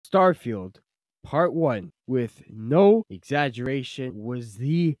Starfield Part 1, with no exaggeration, was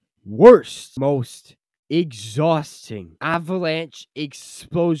the worst, most exhausting avalanche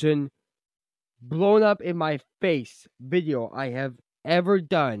explosion blown up in my face video I have ever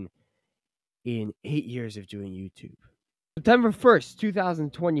done in 8 years of doing YouTube. September 1st,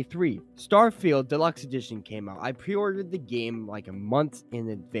 2023, Starfield Deluxe Edition came out. I pre-ordered the game like a month in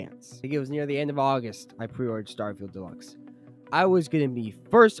advance. I think it was near the end of August I pre-ordered Starfield Deluxe. I was going to be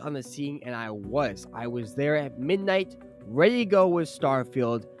first on the scene, and I was. I was there at midnight, ready to go with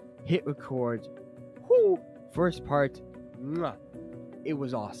Starfield, hit record. Whoo! First part, mwah. It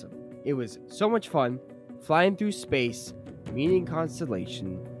was awesome. It was so much fun, flying through space, meeting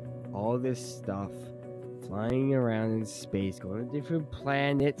Constellation, all this stuff, flying around in space, going to different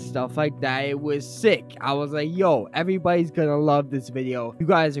planets, stuff like that. It was sick. I was like, yo, everybody's going to love this video. You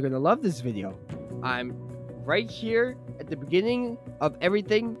guys are going to love this video. I'm right here at the beginning of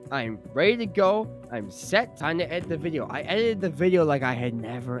everything. I'm ready to go. I'm set. Time to edit the video. I edited the video like I had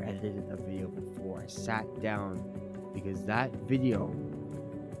never edited a video before. I sat down because that video,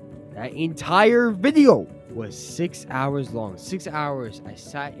 that entire video was 6 hours long. 6 hours I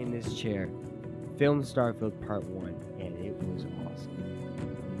sat in this chair, filmed Starfield Part 1, and it was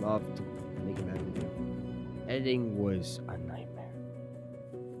awesome. Loved making that video. Editing was a nightmare.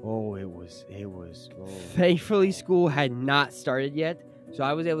 Oh, it was. Oh. Thankfully, school had not started yet, so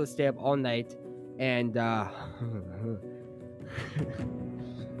I was able to stay up all night, and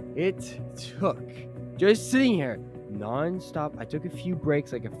it took just sitting here non-stop. I took a few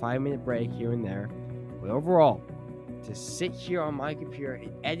breaks, like a 5-minute break here and there, but overall, to sit here on my computer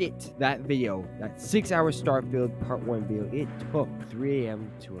and edit that video, that 6-hour Starfield Part 1 video, it took 3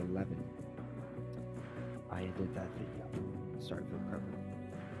 a.m. to 11. I edited that video, Starfield Part 1.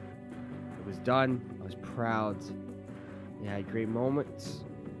 It was done. I was proud. It had great moments.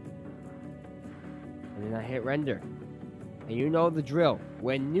 And then I hit render. And you know the drill.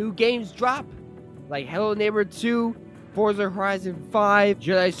 When new games drop, like Hello Neighbor 2, Forza Horizon 5,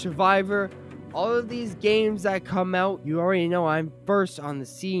 Jedi Survivor, all of these games that come out, you already know I'm first on the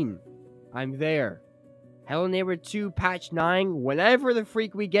scene. I'm there. Hello Neighbor 2 patch 9, whenever the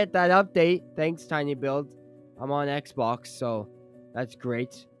freak we get that update, thanks Tiny Build. I'm on Xbox, so that's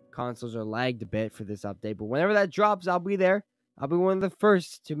great. Consoles are lagged a bit for this update, but whenever that drops, I'll be there. I'll be one of the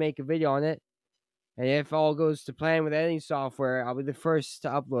first to make a video on it. And if all goes to plan with editing software, I'll be the first to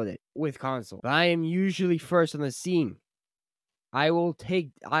upload it with console. But I am usually first on the scene. I will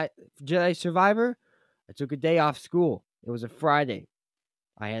take Jedi Survivor. I took a day off school. It was a Friday.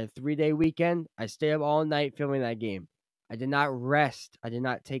 I had a 3-day weekend. I stayed up all night filming that game. I did not rest. I did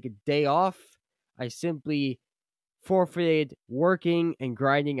not take a day off. I simply forfeited working and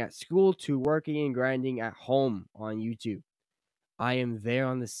grinding at school to working and grinding at home on YouTube. I am there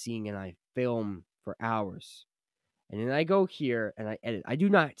on the scene and I film for hours. And then I go here and I edit. I do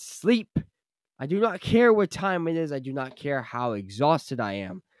not sleep. I do not care what time it is. I do not care how exhausted I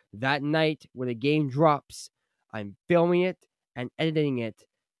am. That night when the game drops, I'm filming it and editing it.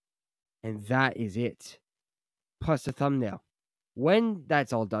 And that is it. Plus the thumbnail. When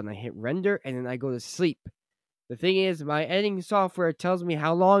that's all done, I hit render and then I go to sleep. The thing is, my editing software tells me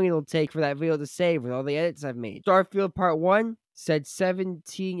how long it'll take for that video to save with all the edits I've made. Starfield Part 1 said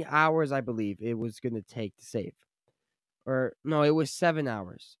 17 hours, I believe, it was going to take to save. Or, no, it was 7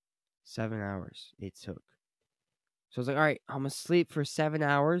 hours. 7 hours it took. So I was like, alright, I'm going to sleep for 7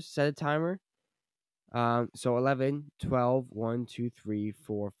 hours, set a timer. So 11, 12, 1, 2, 3,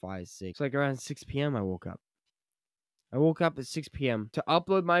 4, 5, 6. It's like around 6 p.m. I woke up. I woke up at 6 p.m. to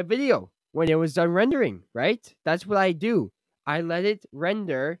upload my video. When it was done rendering, right? That's what I do. I let it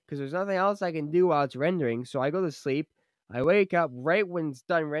render because there's nothing else I can do while it's rendering. So I go to sleep. I wake up right when it's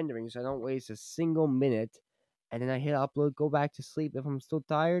done rendering so I don't waste a single minute. And then I hit upload, go back to sleep if I'm still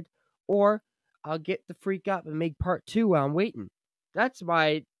tired. Or I'll get the freak up and make part 2 while I'm waiting. That's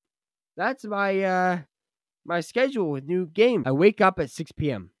my schedule with new games. I wake up at 6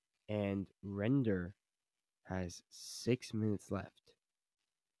 p.m. and render has 6 minutes left.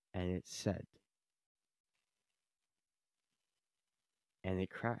 And it said, and it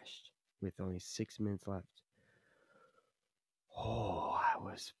crashed with only 6 minutes left. Oh, I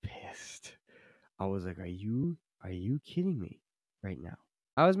was pissed. I was like, are you kidding me right now?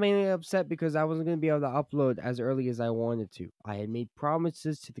 I was mainly upset because I wasn't going to be able to upload as early as I wanted to. I had made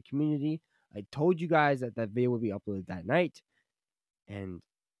promises to the community. I told you guys that that video would be uploaded that night. And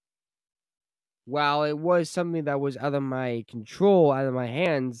while it was something that was out of my control, out of my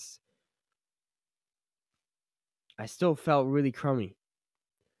hands, I still felt really crummy.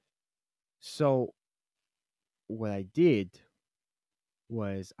 So what I did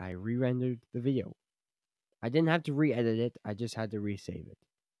was I re-rendered the video. I didn't have to re-edit it. I just had to resave it.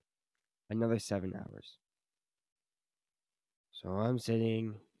 Another 7 hours. So I'm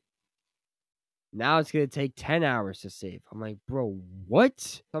sitting. Now it's going to take 10 hours to save. I'm like, bro, what?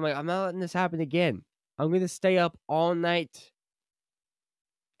 So I'm like, I'm not letting this happen again. I'm going to stay up all night.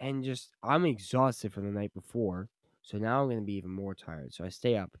 And I'm exhausted from the night before. So now I'm going to be even more tired. So I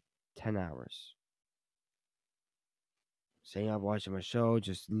stay up 10 hours. Staying up watching my show,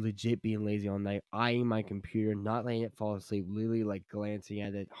 just legit being lazy all night, eyeing my computer, not letting it fall asleep, literally like glancing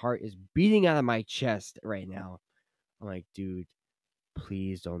at it. Heart is beating out of my chest right now. I'm like, dude,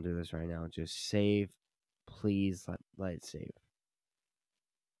 please don't do this right now. Just save. Please let it save.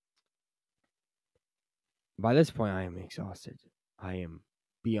 By this point, I am exhausted. I am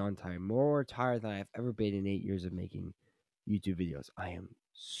beyond tired. More tired than I've ever been in 8 years of making YouTube videos. I am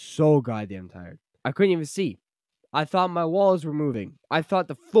so goddamn tired. I couldn't even see. I thought my walls were moving. I thought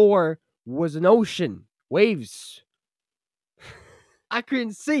the floor was an ocean. Waves. I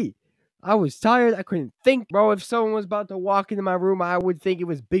couldn't see. I was tired. I couldn't think. Bro, if someone was about to walk into my room, I would think it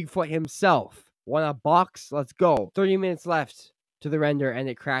was Bigfoot himself. Want a box? Let's go. 30 minutes left to the render, and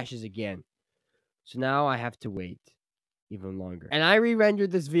it crashes again. So now I have to wait even longer. And I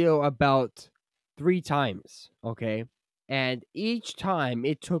re-rendered this video about 3 times, okay? And each time,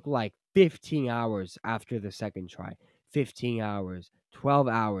 it took like 15 hours after the second try. 15 hours, 12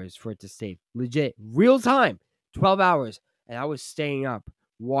 hours for it to save. Legit, real time, 12 hours. And I was staying up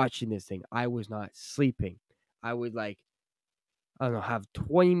watching this thing. I was not sleeping. I would have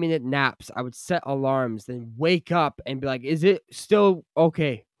 20-minute naps. I would set alarms, then wake up and be like, is it still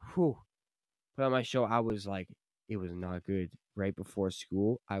okay? Whew. Put on my show. I was like, it was not good. Right before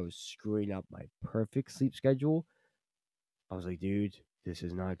school, I was screwing up my perfect sleep schedule. I was like, dude, this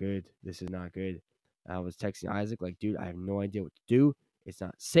is not good. This is not good. I was texting Isaac like, dude, I have no idea what to do. It's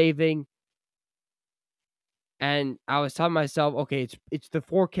not saving. And I was telling myself, okay, it's the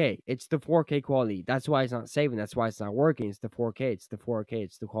 4K. It's the 4K quality. That's why it's not saving. That's why it's not working. It's the 4K. It's the 4K.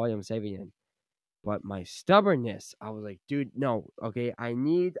 It's the quality I'm saving in. But my stubbornness, I was like, dude, no. Okay, I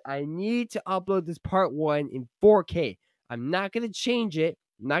need to upload this part 1 in 4K. I'm not going to change it.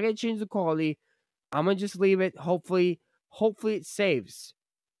 I'm not going to change the quality. I'm going to just leave it. Hopefully it saves.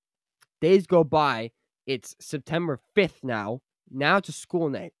 Days go by. It's September 5th now. Now it's a school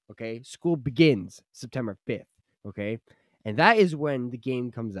night, okay? School begins September 5th, okay? And that is when the game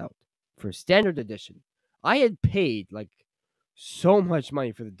comes out for Standard Edition. I had paid, like, so much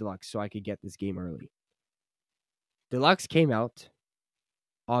money for the Deluxe so I could get this game early. Deluxe came out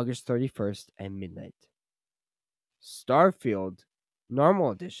August 31st at midnight. Starfield,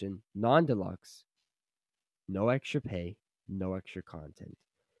 Normal Edition, Non-Deluxe, no extra pay, no extra content,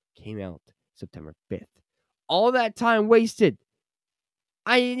 came out September 5th. All that time wasted.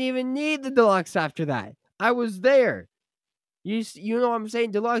 I didn't even need the Deluxe after that. I was there. You know what I'm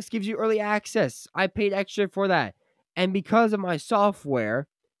saying? Deluxe gives you early access. I paid extra for that. And because of my software,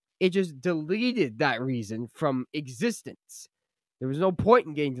 it just deleted that reason from existence. There was no point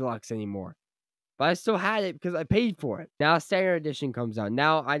in getting Deluxe anymore. But I still had it because I paid for it. Now Standard Edition comes out.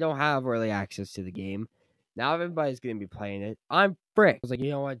 Now I don't have early access to the game. Now everybody's going to be playing it. I'm frick. I was like,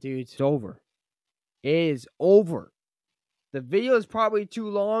 you know what, dude? It's over. It is over. The video is probably too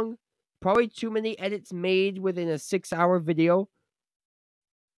long. Probably too many edits made within a 6-hour video.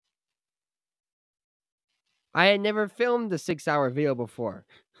 I had never filmed a 6-hour video before.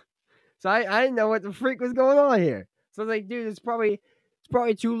 So I didn't know what the freak was going on here. So I was like, dude, it's probably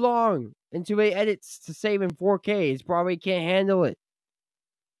too long and too many edits to save in 4K. It's probably can't handle it.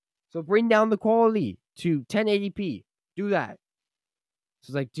 So bring down the quality to 1080p. Do that.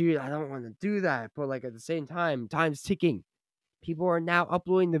 So it's like, dude, I don't want to do that. But like at the same time, time's ticking. People are now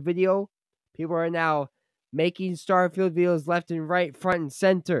uploading the video. People are now making Starfield videos left and right, front and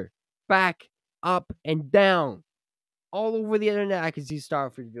center, back, up, and down. All over the internet, I can see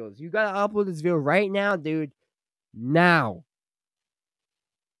Starfield videos. You gotta upload this video right now, dude. Now.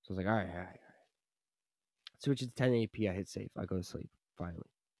 So I was like, all right. Switch it to 1080p. I hit save. I go to sleep, finally.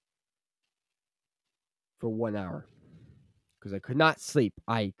 For 1 hour. Because I could not sleep.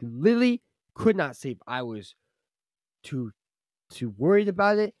 I literally could not sleep. I was too worried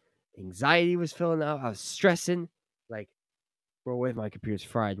about it. Anxiety was filling out. I was stressing. Like, bro, what if my computer's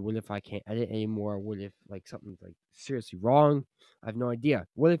fried? What if I can't edit anymore? What if like something's like seriously wrong? I have no idea.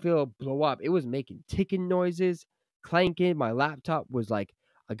 What if it'll blow up? It was making ticking noises, clanking. My laptop was like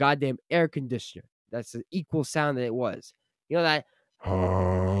a goddamn air conditioner. That's the equal sound that it was. You know that? You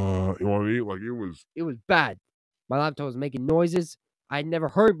know what I mean? Like It was bad. My laptop was making noises I'd never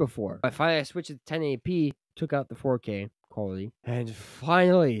heard before. I finally switched it to 1080p, took out the 4K, quality. And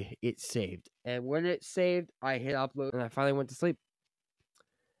finally, it saved. And when it saved, I hit upload and I finally went to sleep.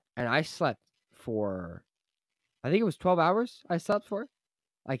 And I slept for, I think it was 12 hours I slept for.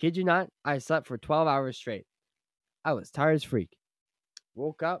 I kid you not, I slept for 12 hours straight. I was tired as freak.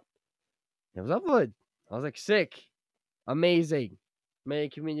 Woke up, it was uploaded. I was like, sick. Amazing. Made a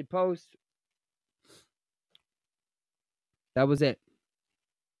community post. That was it.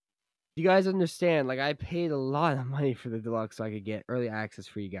 You guys understand, like, I paid a lot of money for the deluxe so I could get early access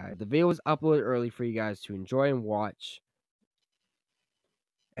for you guys. The video was uploaded early for you guys to enjoy and watch.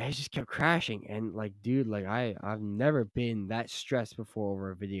 And it just kept crashing. And, like, dude, like, I've never been that stressed before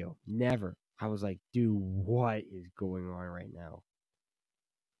over a video. Never. I was like, dude, what is going on right now?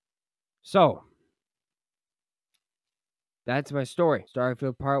 So, that's my story.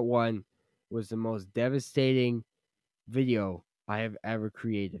 Starfield Part 1 was the most devastating video I have ever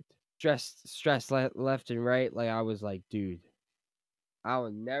created. Stress left and right. Like, I was like, dude, I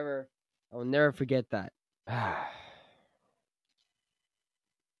will never forget that. It's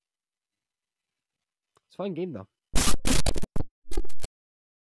a fun game though.